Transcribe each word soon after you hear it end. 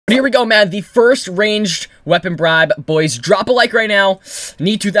But here we go, man. The first ranged weapon bribe. Boys, drop a like right now.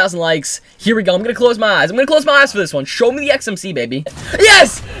 Need 2,000 likes. Here we go. I'm gonna close my eyes. I'm gonna close my eyes for this one. Show me the XMC, baby.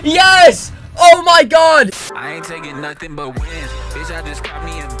 Yes! Yes! Oh my god! I ain't taking nothing but wins. Bitch, I just caught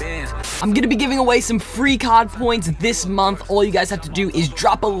me in Benz. I'm gonna be giving away some free COD points this month. All you guys have to do is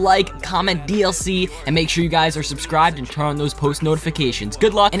drop a like, comment DLC, and make sure you guys are subscribed and turn on those post notifications.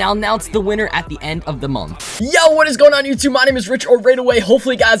 Good luck, and I'll announce the winner at the end of the month. Yo, what is going on, YouTube? My name is Rich, or right away.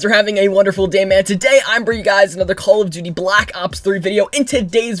 Hopefully, you guys are having a wonderful day, man. Today, I'm bringing you guys another Call of Duty Black Ops 3 video. In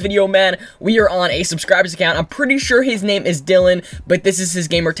today's video, man, we are on a subscriber's account. I'm pretty sure his name is Dylan, but this is his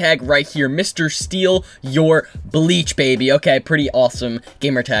gamer tag right here. Mr. Steal Your Bleach, baby. Okay, pretty awesome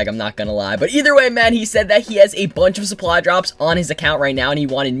gamer tag, I'm not gonna lie. But either way, man, he said that he has a bunch of supply drops on his account right now, and he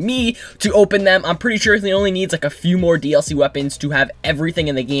wanted me to open them. I'm pretty sure he only needs like a few more DLC weapons to have everything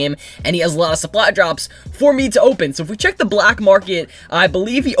in the game, and he has a lot of supply drops for me to open. So if we check the black market, I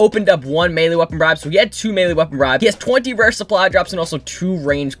believe he opened up 1 melee weapon bribe, so he had 2 melee weapon bribes. He has 20 rare supply drops and also 2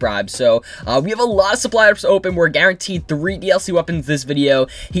 range bribes. So we have a lot of supply drops to open. We're guaranteed 3 DLC weapons this video.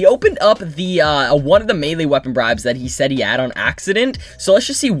 He opened up the one of the melee weapon bribes that he said he had on accident. So let's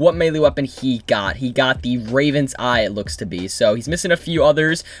just see what melee weapon he got. He got the Raven's Eye, it looks to be. So he's missing a few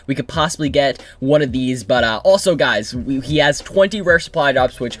others. We could possibly get one of these, but also, guys, he has 20 rare supply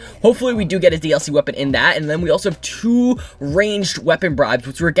drops, which hopefully we do get a DLC weapon in that. And then we also have 2 ranged weapon bribes,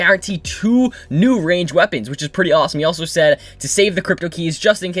 which we're guaranteed 2 new ranged weapons, which is pretty awesome. He also said to save the crypto keys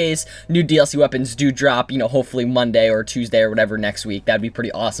just in case new DLC weapons do drop, you know, hopefully Monday or Tuesday or whatever next week. That'd be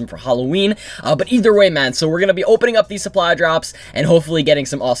pretty awesome for Halloween. But either way, man, so we're gonna be opening up these supply drops and hopefully getting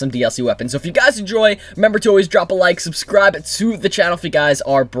some awesome DLC weapons. So if you guys enjoy, remember to always drop a like, subscribe to the channel if you guys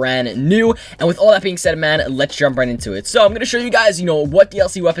are brand new. And with all that being said, man, let's jump right into it. So I'm gonna show you guys, you know, what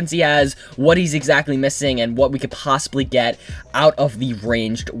DLC weapons he has, what he's exactly missing, and what we could possibly get out of the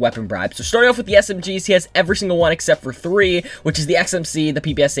ranged weapon bribe. So starting off with the SMGs, he has every single one except for 3, which is the XMC, the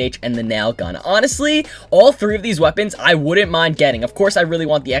PPSH, and the nail gun. Honestly, all 3 of these weapons I wouldn't mind getting. Of course, I really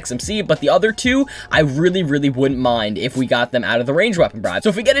want the XMC, but the other 2, I really wouldn't mind if we got them out of the ranged weapon bribe. So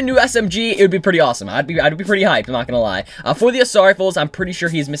if we get a new SMG, it would be pretty awesome. I'd be pretty hyped, I'm not gonna lie. For the assault rifles, I'm pretty sure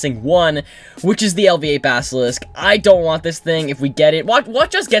he's missing 1, which is the LV8 Basilisk. I don't want this thing. If we get it,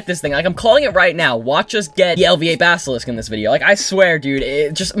 watch us get this thing. Like, I'm calling it right now. Watch us get the LV8 Basilisk in this video. Like, I swear, dude,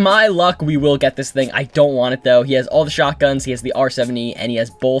 it just my luck, we will get this thing. I don't want it, though. He has all the shotguns, he has the R70, and he has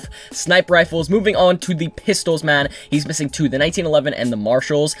both sniper rifles. Moving on to the pistols, man, he's missing 2, the 1911 and the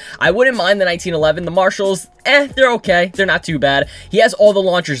Marshalls. I wouldn't mind the 1911. The Marshalls, they're okay. They're not too bad. He has all the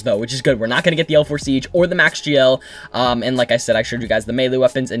launchers, though, which is good. We're not going to get the L4 Siege or the Max GL. And like I said, I showed you guys the melee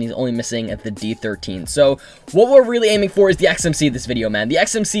weapons, and he's only missing the D13. So what we're really aiming for is the XMC this video, man. The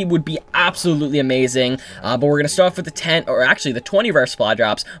XMC would be absolutely amazing. But we're going to start off with the 10, or actually the 20 rare supply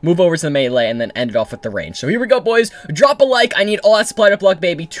drops, move over to the melee, and then end it off with the range. So here we go, boys. Drop a like. I need all that supply drop luck,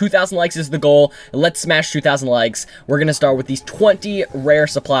 baby. 2,000 likes is the goal. Let's smash 2,000 likes. We're going to start with these 20 rare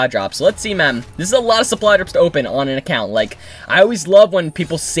supply drops. So let's see, man. This is a lot of supply drops to open on an account. Like, I always love when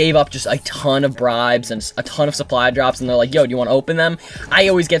people save up just a ton of bribes and a ton of supply drops, and they're like, yo, do you want to open them? I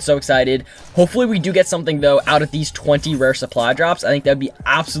always get so excited. Hopefully we do get something, though, out of these 20 rare supply drops. I think that would be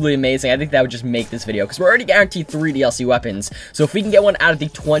absolutely amazing. I think that would just make this video, because we're already guaranteed 3 DLC weapons. So if we can get one out of the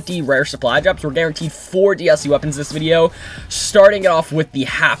 20 rare supply drops, we're guaranteed 4 DLC weapons this video. Starting it off with the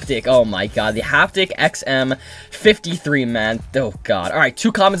Haptic. Oh my god, the Haptic XM53, man. Oh god. Alright,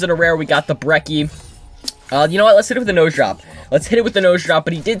 2 commons and a rare. We got the Brecci. You know what? Let's hit it with the nose drop. Let's hit it with the nose drop,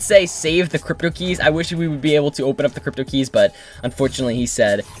 but he did say save the crypto keys. I wish we would be able to open up the crypto keys, but unfortunately he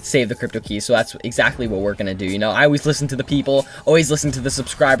said save the crypto keys, so that's exactly what we're gonna do. You know, I always listen to the people, always listen to the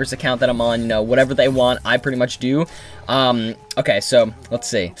subscribers account that I'm on, you know, whatever they want, I pretty much do. Okay, so, let's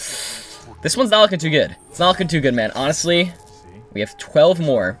see. This one's not looking too good. It's not looking too good, man. Honestly, we have 12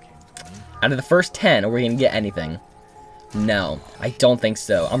 more. Out of the first 10, are we gonna get anything? No, I don't think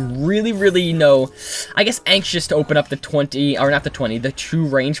so. I'm really, you know, I guess anxious to open up the 20, or not the 20, the 2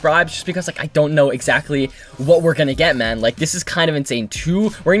 range bribes, just because, like, I don't know exactly what we're gonna get, man. Like, this is kind of insane.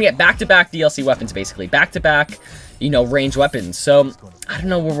 We're gonna get back-to-back DLC weapons, basically. Back-to-back, you know, range weapons. So, I don't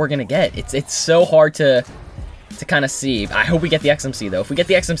know what we're gonna get. It's so hard to kind of see. I hope we get the XMC, though. If we get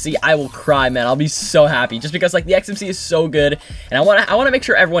the XMC, I will cry, man. I'll be so happy, just because, like, the XMC is so good, and I want to make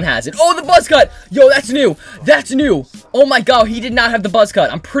sure everyone has it. Oh, the buzz cut! Yo, that's new! That's new! Oh my god, he did not have the buzz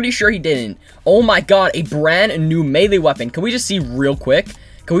cut. I'm pretty sure he didn't. Oh my god, a brand new melee weapon. Can we just see real quick?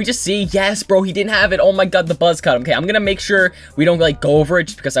 Can we just see? Yes, bro, he didn't have it. Oh my god, the buzz cut. Okay, I'm gonna make sure we don't like go over it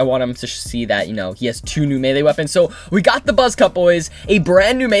just because I want him to see that, you know, he has 2 new melee weapons. So we got the buzz cut, boys. A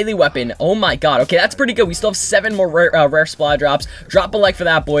brand new melee weapon. Oh my god. Okay, that's pretty good. We still have 7 more rare supply drops. Drop a like for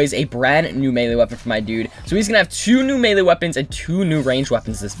that, boys. A brand new melee weapon for my dude. So he's gonna have 2 new melee weapons and 2 new ranged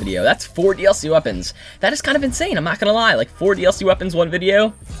weapons this video. That's 4 DLC weapons. That is kind of insane. I'm not gonna lie. Like 4 DLC weapons, 1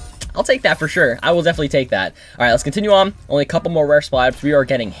 video. I'll take that for sure. I will definitely take that. All right, let's continue on. Only a couple more rare splats. We are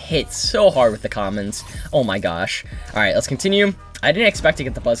getting hit so hard with the commons. Oh my gosh. All right, let's continue. I didn't expect to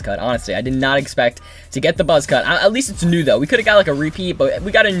get the buzz cut, honestly. I did not expect to get the buzz cut. At least it's new, though. We could have got, like, a repeat, but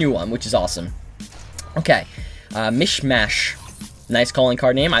we got a new one, which is awesome. Okay. Mishmash. Nice calling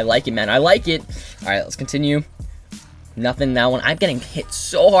card name. I like it, man. I like it. All right, let's continue. Nothing that one. I'm getting hit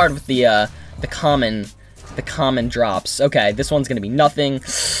so hard with the common drops. Okay, this one's gonna be nothing.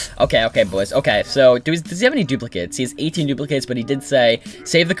 Okay, boys. Okay, so does he have any duplicates? He has 18 duplicates, but he did say,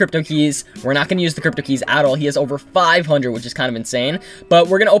 save the crypto keys. We're not gonna use the crypto keys at all. He has over 500, which is kind of insane. But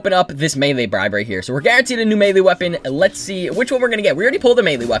we're gonna open up this melee bribe right here. So we're guaranteed a new melee weapon. Let's see which one we're gonna get. We already pulled the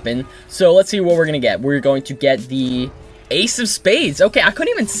melee weapon, so let's see what we're gonna get. We're going to get the Ace of Spades. Okay, I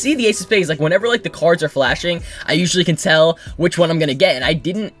couldn't even see the Ace of Spades. Like, whenever, like, the cards are flashing, I usually can tell which one I'm gonna get, and I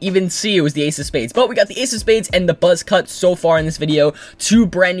didn't even see it was the Ace of Spades. But we got the Ace of Spades and the buzz cut so far in this video. 2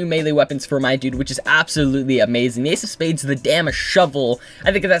 brand new melee weapons for my dude, which is absolutely amazing. The Ace of Spades, the damn shovel.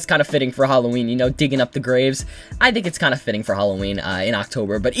 I think that's kind of fitting for Halloween, you know, digging up the graves. I think it's kind of fitting for Halloween in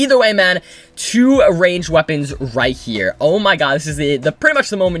October. But either way, man, 2 ranged weapons right here. Oh my god, this is the pretty much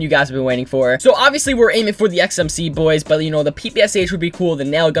the moment you guys have been waiting for. So obviously, we're aiming for the XMC, boys, but you know, the PPSH would be cool. The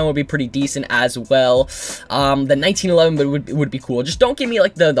nail gun would be pretty decent as well. The 1911 would be cool. Just don't give me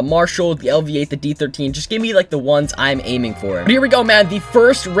like the Marshall, the LV8, the D13. Just give me like the ones I'm aiming for. But here we go, man. The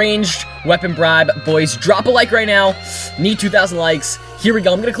first ranged weapon bribe, boys. Drop a like right now. Need 2,000 likes. Here we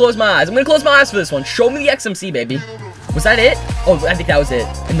go. I'm gonna close my eyes. I'm gonna close my eyes for this one. Show me the XMC, baby. Was that it? Oh, I think that was it.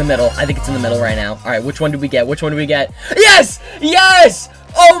 In the middle. I think it's in the middle right now. All right, which one did we get? Which one did we get? Yes! Yes!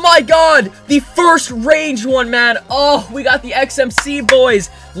 Oh my god! The first ranged one, man. Oh, we got the XMC, boys.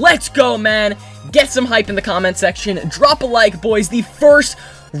 Let's go, man. Get some hype in the comment section. Drop a like, boys. The first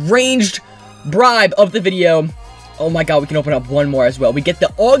ranged bribe of the video. Oh my god, we can open up one more as well. We get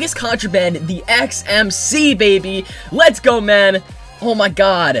the August Contraband, the XMC, baby. Let's go, man. Oh my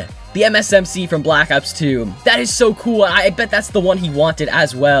god. The MSMC from Black Ops 2. That is so cool. I bet that's the one he wanted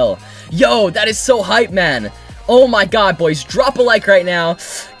as well. Yo, that is so hype, man. Oh my god, boys. Drop a like right now.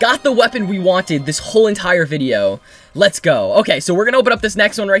 Got the weapon we wanted this whole entire video. Let's go. Okay, so we're gonna open up this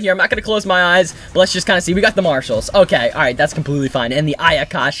next one right here. I'm not gonna close my eyes, but let's just kind of see. We got the Marshalls. Okay, all right, that's completely fine. And the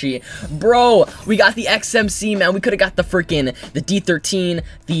Ayakashi. Bro, we got the XMC, man. We could have got the freaking, the D13,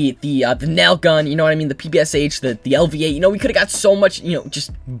 the nail gun, you know what I mean? The PPSH, the LV8. You know, we could have got so much, you know,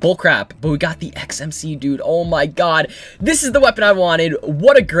 just bullcrap. But we got the XMC, dude. Oh my god. This is the weapon I wanted.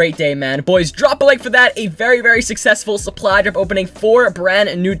 What a great day, man. Boys, drop a like for that. A very, very successful supply drop opening. 4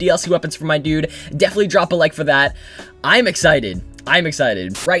 brand new DLC weapons for my dude. Definitely drop a like for that. I'm excited. I'm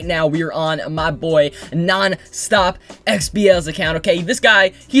excited. Right now, we are on my boy Non-Stop XBL's account, okay? This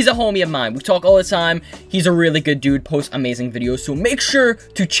guy, he's a homie of mine. We talk all the time. He's a really good dude, posts amazing videos, so make sure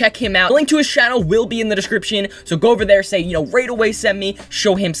to check him out. The link to his channel will be in the description, so go over there, say, you know, right away, send me,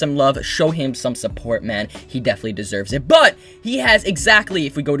 show him some love, show him some support, man. He definitely deserves it. But he has exactly,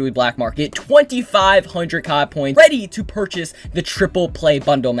 if we go to a black market, 2,500 COD points ready to purchase the triple play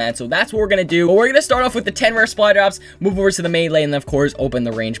bundle, man. So that's what we're gonna do. But we're gonna start off with the 10 rare supply drops, move over to the melee, and then, of course, open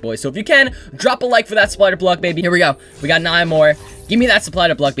the range, boys. So if you can, drop a like for that supply block, baby. Here we go. We got 9 more. Give me that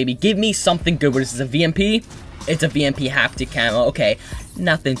supply block, baby. Give me something good. What is this, a VMP? It's a VMP haptic camo. Okay,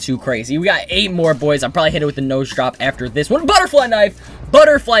 nothing too crazy. We got 8 more, boys. I'm probably hit it with the nose drop after this one. Butterfly knife.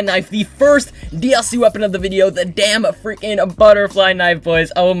 Butterfly knife, the first DLC weapon of the video. The damn freaking butterfly knife,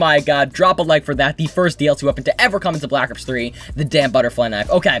 boys. Oh my god. Drop a like for that. The first DLC weapon to ever come into Black Ops 3. The damn butterfly knife.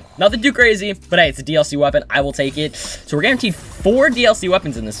 Okay, nothing too crazy, but hey, it's a DLC weapon. I will take it. So we're guaranteed 4 DLC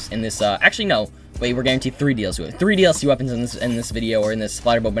weapons in this. Actually, no. Wait, we're guaranteed 3 DLC weapons. 3 DLC weapons in this video, or in this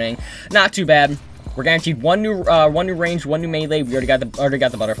splatter opening. Not too bad. We're guaranteed one new range, 1 new melee. We already got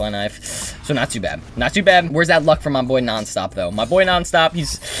the butterfly knife, so not too bad. Not too bad. Where's that luck from my boy Nonstop though? My boy Nonstop,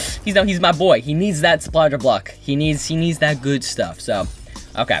 he's my boy. He needs that supply of luck. He needs that good stuff. So,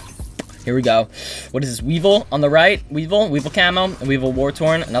 okay. Here we go. What is this? Weevil on the right. Weevil camo, Weevil war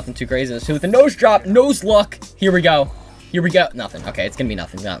torn. Nothing too crazy. So with the nose drop, nose luck. Here we go. Here we go. Nothing. Okay, it's gonna be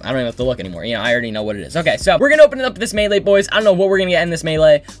nothing. I don't even have to look anymore. You know, I already know what it is. Okay, so we're gonna open up this melee, boys. I don't know what we're gonna get in this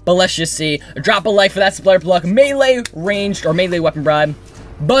melee, but let's just see. Drop a like for that supplier block. Melee ranged or melee weapon bribe.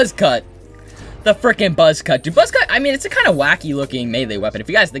 Buzz cut. the freaking buzz cut. Dude, buzz cut, I mean, it's a kind of wacky looking melee weapon. If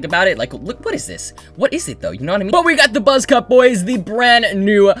you guys think about it, like, look, what is this? What is it, though? You know what I mean? But we got the buzz cut, boys, the brand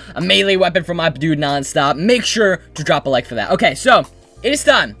new melee weapon from my dude Nonstop. Make sure to drop a like for that. Okay, so, it is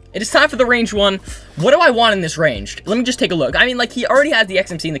time. It is time for the ranged one. What do I want in this ranged? Let me just take a look. I mean, like, he already has the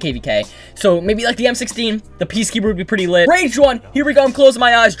XMC and the KVK. So, maybe, like, the M16, the Peacekeeper would be pretty lit. Ranged one. Here we go. I'm closing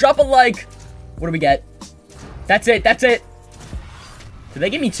my eyes. Drop a like. What do we get? That's it. That's it. Did they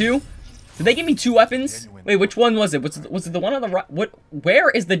give me two? Did they give me two weapons? Wait, which one was it? Was it the one on the right? What? Where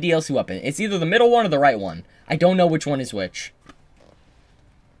is the DLC weapon? It's either the middle one or the right one. I don't know which one is which.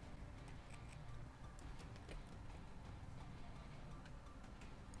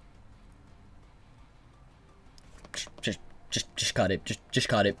 Just cut it. Just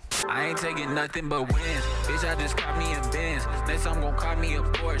cut it. I ain't taking nothing but wins. Bitch, I just caught me a Benz. Next I'm gon' call me a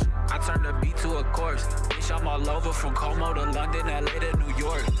Porsche. I turned the beat to a corpse. Bitch, I'm all over from Como to London, LA to New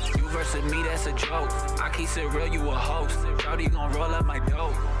York. You versus me, that's a joke. I keep it real, you a host. Shorty gon' roll up my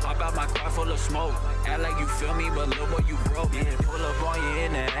dope. Pop out my car full of smoke. Act like you feel me, but little boy, you broke. Yeah, pull up on you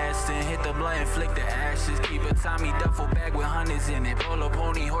in the ass and hit the blunt and flick the ashes. Keep a Tommy duffel bag with hundreds in it. Pull up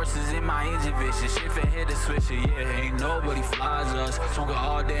pony horses in my engine vicious. Shift and hit the switcher, yeah, ain't nobody flies us. Smoking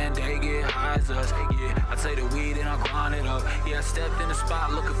all day and they get high as us. Yeah, I take the weed and I grind it up. Yeah, I stepped in the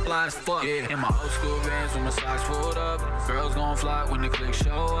spot looking fly as fuck. Yeah, in my old school Vans with my socks pulled up. Girls gon' fly when the click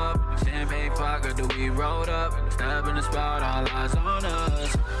show up. Champagne pot, got the weed rolled up. Stab in the spot, all eyes on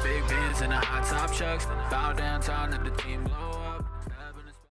us. Big Benz and the high top chucks. Bow downtown at the team.